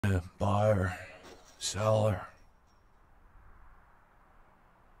Buyer, seller.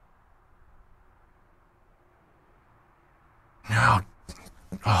 Now,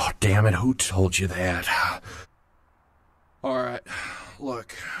 oh, damn it, who told you that? Alright,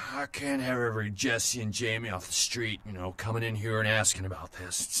 look, I can't have every Jesse and Jamie off the street, coming in here and asking about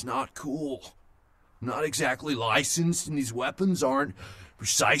this. It's not cool. I'm not exactly licensed, and these weapons aren't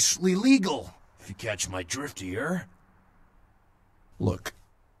precisely legal, if you catch my drift here. Look,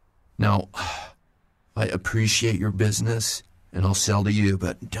 now, I appreciate your business, and I'll sell to you,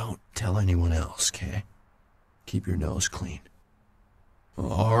 but don't tell anyone else, okay? Keep your nose clean.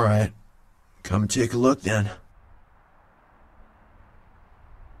 All right. Come take a look, then.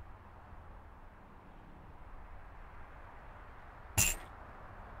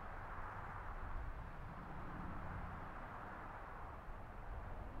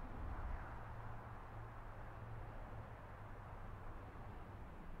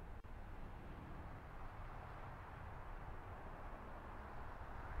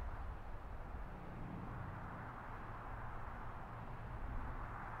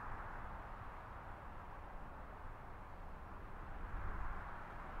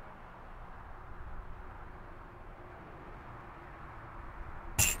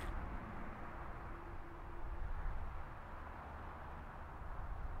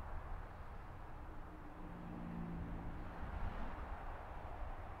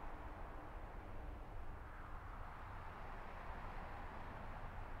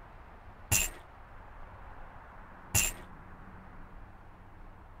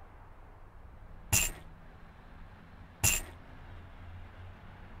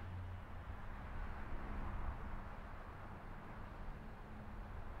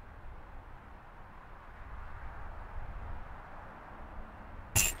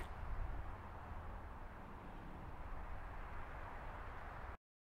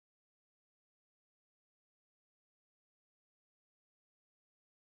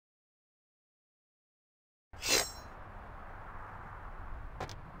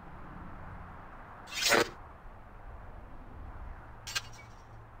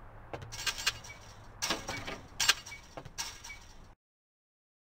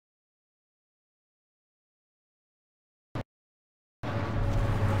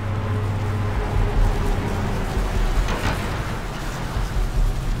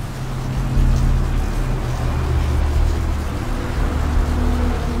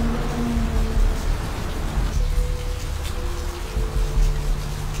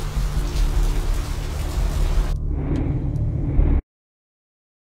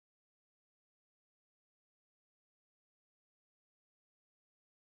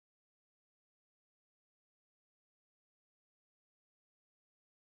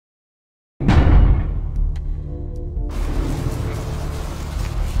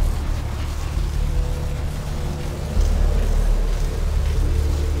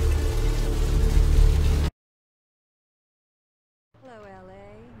 Hello, LA.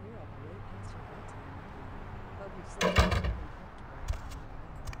 You're up way past your bedtime. Hope you've slept well and comfortable.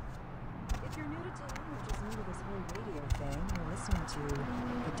 If you're new to town or just new to this whole radio thing, you're listening to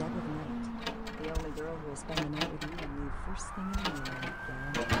The Dead of Night. The only girl who will spend the night with you and leave first thing in the morning,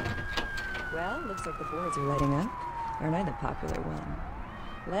 guaranteed. Well, looks like the boards are lighting up. Aren't I the popular one?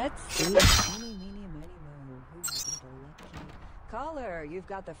 Let's see. Eeny, meeny, miny, mo. Who's the lucky caller? You've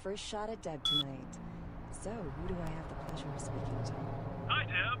got the first shot at Deb tonight. So, who do I have the pleasure of speaking to? Hi,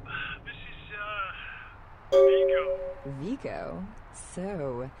 Deb. This is, Vigo. Vigo?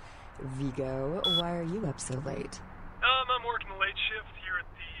 So, Vigo, why are you up so late? I'm working the late shift here at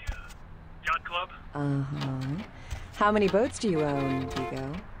the, yacht club. Uh-huh. How many boats do you own,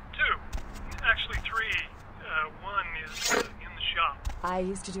 Vigo? 2. Actually, 3. One is, in the shop. I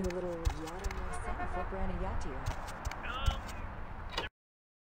used to do a little yachting myself. What brand of yacht do you have?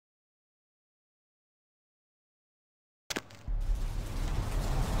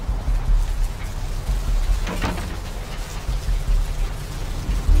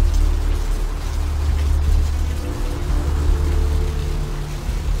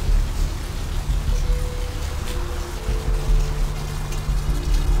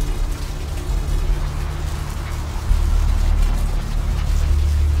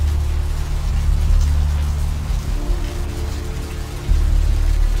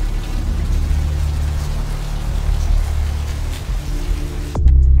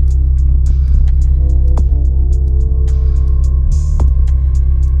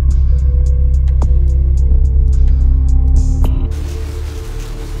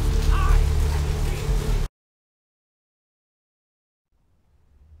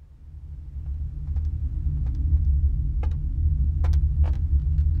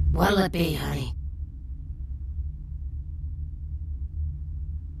 What'll it be, honey?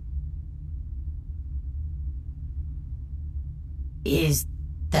 Is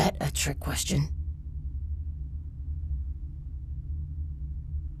that a trick question?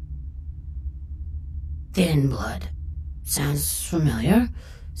 Thin blood. Sounds familiar.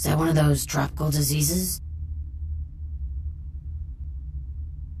 Is that one of those tropical diseases?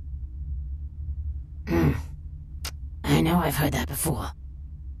 I know I've heard that before.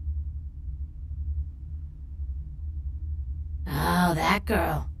 Oh, that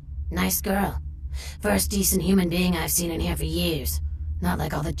girl. Nice girl. First decent human being I've seen in here for years. Not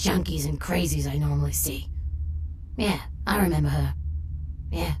like all the junkies and crazies I normally see. Yeah, I remember her.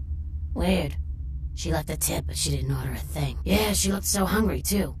 Yeah, weird. She left a tip, but she didn't order a thing. Yeah, she looked so hungry,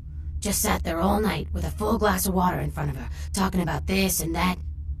 too. Just sat there all night with a full glass of water in front of her, talking about this and that.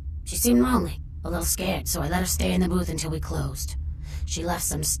 She seemed lonely, a little scared, so I let her stay in the booth until we closed. She left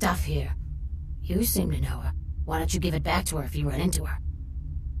some stuff here. You seem to know her. Why don't you give it back to her if you run into her?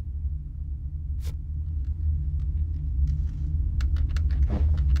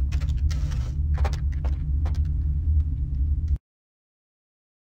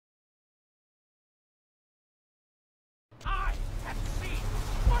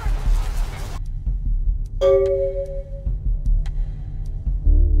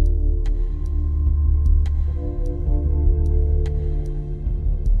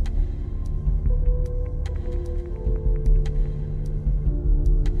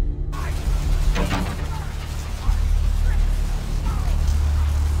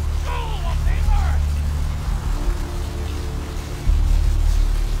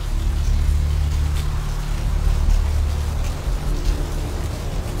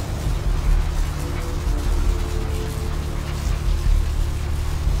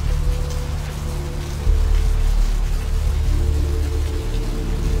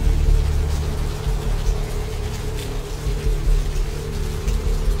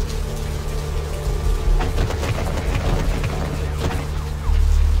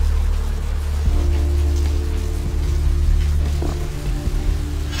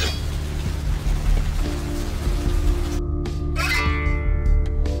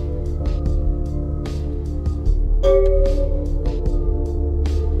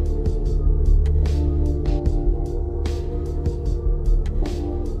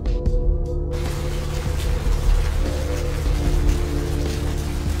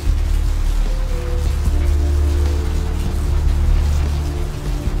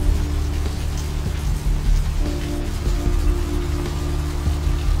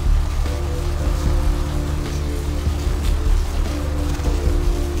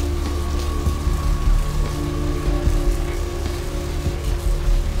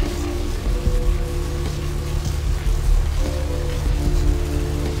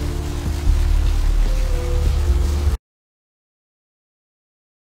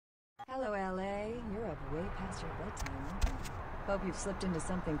 Hello, LA. You're up way past your bedtime. Hope you've slipped into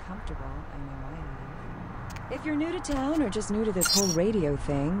something comfortable. I know I have. If you're new to town or just new to this whole radio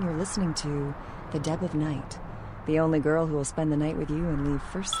thing, you're listening to The Deb of Night. The only girl who will spend the night with you and leave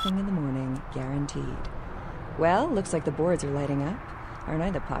first thing in the morning, guaranteed. Well, looks like the boards are lighting up. Aren't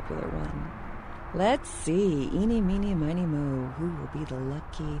I the popular one? Let's see. Eeny, meeny, miny, mo. Who will be the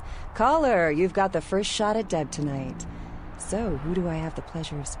lucky... Caller, you've got the first shot at Deb tonight. So, who do I have the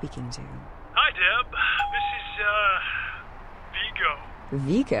pleasure of speaking to? Hi, Deb. This is, Vigo.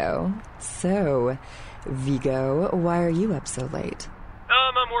 Vigo? So, Vigo, why are you up so late?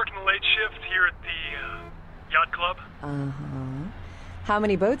 I'm working the late shift here at the, yacht club. Uh-huh. How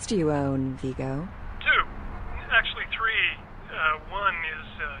many boats do you own, Vigo? 2. Actually, 3. One is,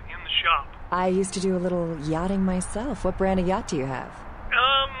 in the shop. I used to do a little yachting myself. What brand of yacht do you have?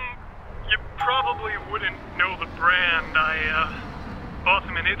 You probably wouldn't know the brand. I, bought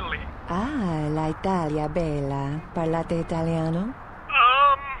them in Italy. Ah, la Italia bella. Parlate italiano?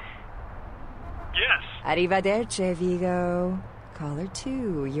 Yes. Arrivederci, Vigo. Caller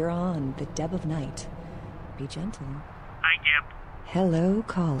 2, you're on The Deb of Night. Be gentle. Hi, Deb. Hello,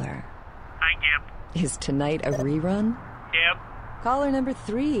 caller. Hi, Deb. Is tonight a rerun? Deb. Caller number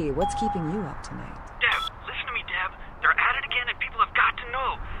 3, what's keeping you up tonight? Deb, listen to me, Deb. They're at it again and people have got to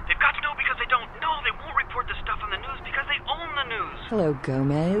know. They've got to know because they don't know. They won't report this stuff on the news because they own the news. Hello,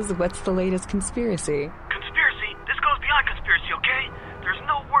 Gomez. What's the latest conspiracy? Conspiracy? This goes beyond conspiracy, okay? There's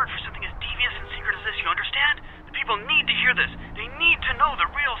no word for something as devious and secret as this, you understand? The people need to hear this. They need to know the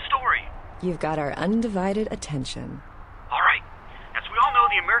real story. You've got our undivided attention. All right. As we all know,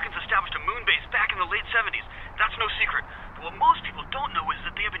 the Americans established a moon base back in the late 70s. That's no secret. But what most people don't know is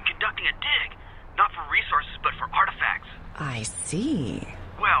that they have been conducting a dig. Not for resources, but for artifacts. I see.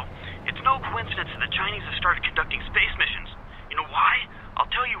 Well, it's no coincidence that the Chinese have started conducting space missions. You know why? I'll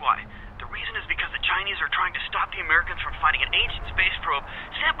tell you why. The reason is because the Chinese are trying to stop the Americans from finding an ancient space probe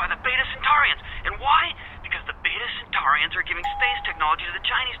sent by the Beta Centaurians. And why? Because the Beta Centaurians are giving space technology to the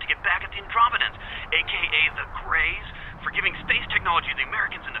Chinese to get back at the Andromedans, aka the Greys, for giving space technology to the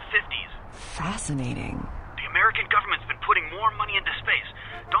Americans in the 50s. Fascinating. The American government's been putting more money into space.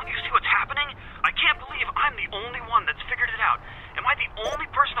 Don't you see what's happening? I can't believe I'm the only one that's figured it out. Am I the only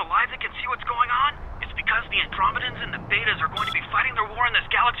person alive that can see what's going on? It's because the Andromedans and the Betas are going to be fighting their war in this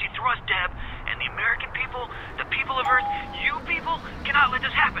galaxy through us, Deb. And the American people, the people of Earth, you people, cannot let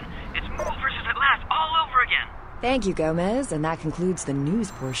this happen. It's Mool versus Atlantis all over again. Thank you, Gomez, and that concludes the news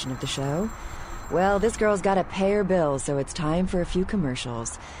portion of the show. Well, this girl's gotta pay her bills, so it's time for a few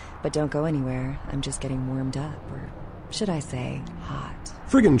commercials. But don't go anywhere. I'm just getting warmed up, or should I say, hot.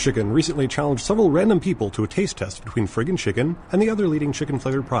 Friggin' Chicken recently challenged several random people to a taste test between Friggin' Chicken and the other leading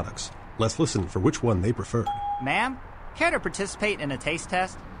chicken-flavored products. Let's listen for which one they preferred. Ma'am, care to participate in a taste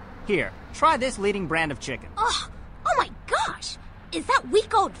test? Here, try this leading brand of chicken. Oh my gosh! Is that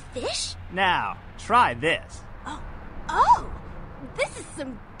week-old fish? Now, try this. Oh, this is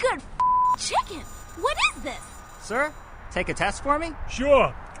some good chicken. What is this? Sir, take a test for me?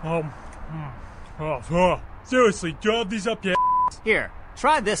 Sure. Seriously, do you have these up your Here,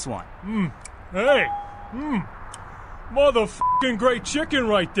 try this one. Hey. Motherfucking great chicken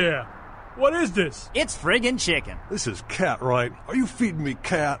right there. What is this? It's friggin' chicken. This is cat, right? Are you feeding me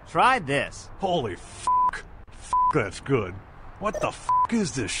cat? Try this. Holy fuck. That's good. What the fuck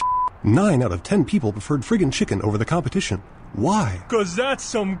is this shit? 9 out of 10 people preferred Friggin' Chicken over the competition. Why? 'Cause that's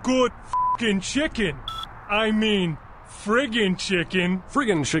some good fucking chicken. I mean, friggin' chicken.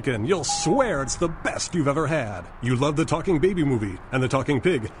 Friggin' Chicken, you'll swear it's the best you've ever had. You love the talking baby movie, and the talking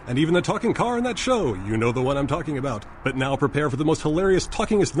pig, and even the talking car in that show. You know the one I'm talking about. But now prepare for the most hilarious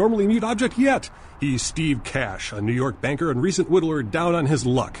talkingest normally mute object yet. He's Steve Cash, a New York banker and recent whittler down on his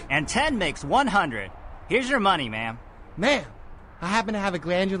luck. And 10 makes 100. Here's your money, ma'am. Ma'am, I happen to have a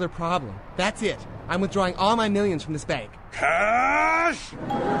glandular problem. That's it. I'm withdrawing all my millions from this bank. Cash!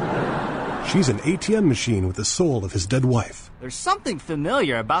 She's an ATM machine with the soul of his dead wife. There's something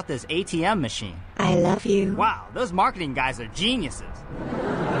familiar about this ATM machine. I love you. Wow, those marketing guys are geniuses.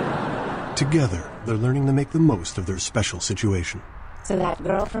 Together, they're learning to make the most of their special situation. So that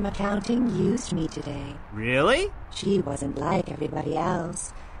girl from accounting used me today. Really? She wasn't like everybody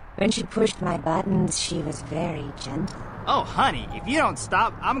else. When she pushed my buttons, she was very gentle. Oh, honey, if you don't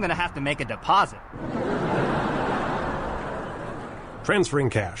stop, I'm gonna have to make a deposit. Transferring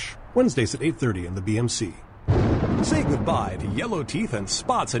cash. Wednesdays at 8:30 in the BMC. Say goodbye to yellow teeth and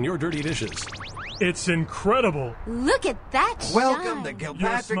spots in your dirty dishes. It's incredible. Look at that shine. Welcome to Gilpatrick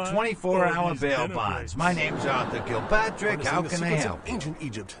Your smile 24-hour always bail generates. bonds. My name's Arthur Gilpatrick. How Harnessing the can I secrets help? of ancient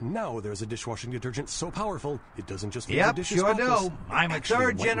Egypt. Now there's a dishwashing detergent so powerful it doesn't just leave the Yep, dishes sure spotless. do. I'm a Actually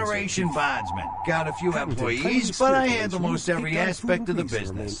third-generation bondsman. Got a few Patented employees, tiny but I spirit handle glands most remove every caked on aspect food of the and grease that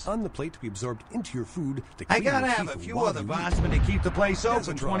remain business. on the plate to be absorbed into your food. To I clean gotta your have a teeth few while other you eat. bondsmen to keep the place open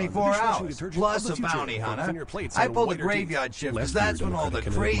Gazatron, 24 dishwashing hours, detergent plus of the a future. bounty Don't hunter. clean your plates I and pull the whiter teeth. graveyard shift, Last because that's year, when all the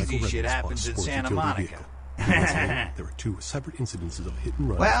Democratic crazy Michael shit Reynolds happens in sports Santa utility Monica. vehicle. There were 2 separate incidences of hit and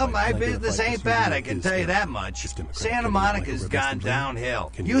run. Well, my business ain't bad, I can tell you that much. Santa Monica's gone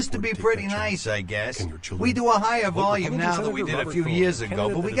downhill. Used to be pretty nice, I guess. We do a higher volume now than we did a few years ago,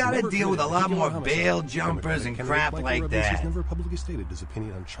 but we gotta deal with a lot more bail jumpers and crap like that. He's never publicly stated his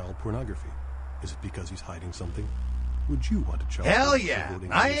opinion on child pornography. Is it because he's hiding something? Would you want a child? Hell yeah,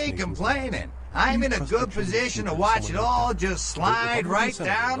 I ain't complaining. I'm in a good position to watch it all just slide right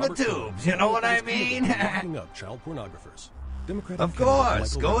down the tubes, you know what I mean? Child pornographers. Of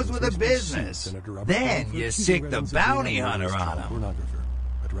course, goes with the business. Then you sick the bounty hunter on him.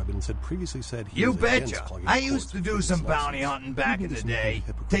 You betcha. I used to do some bounty hunting back in the day.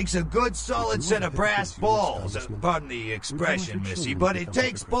 Takes a good solid set of brass balls. Pardon the expression, Missy, but it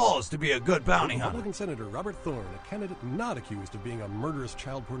takes balls to be a good bounty hunter. Republican Senator Robert Thorne, a candidate not accused of being a murderous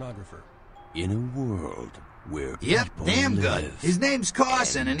child pornographer. In a world where Yep, damn good. His name's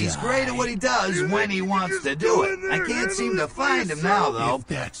Carson, and he's great at what he does when he wants to do it. I can't seem to find him now, though.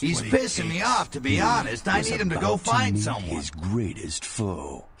 He's pissing me off, to be honest. I need him to go find someone. his greatest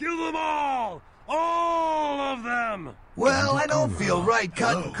foe. Kill them all! All of them! Well, I don't feel right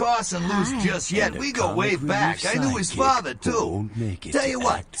cutting Carson loose just yet. We go way back. I knew his father, too. Tell you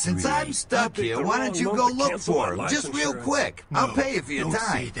what, since I'm stuck here, why don't you go look for him? Just real quick. I'll pay you for your time. Don't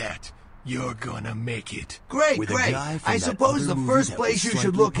say that. You're gonna make it. Great, With a great. guy from I that suppose other the movie first that place was you should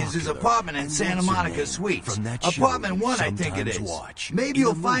slightly look is his popular. apartment in And Santa what's her Monica name? Suites. From that show Apartment you 1, I think it sometimes is. watch. Maybe In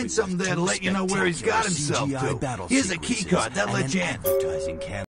you'll a movie find with something there to two let you know where he's got himself spectacular CGI to. battle Here's a key sequences card. That'll and let you an in. advertising campaign.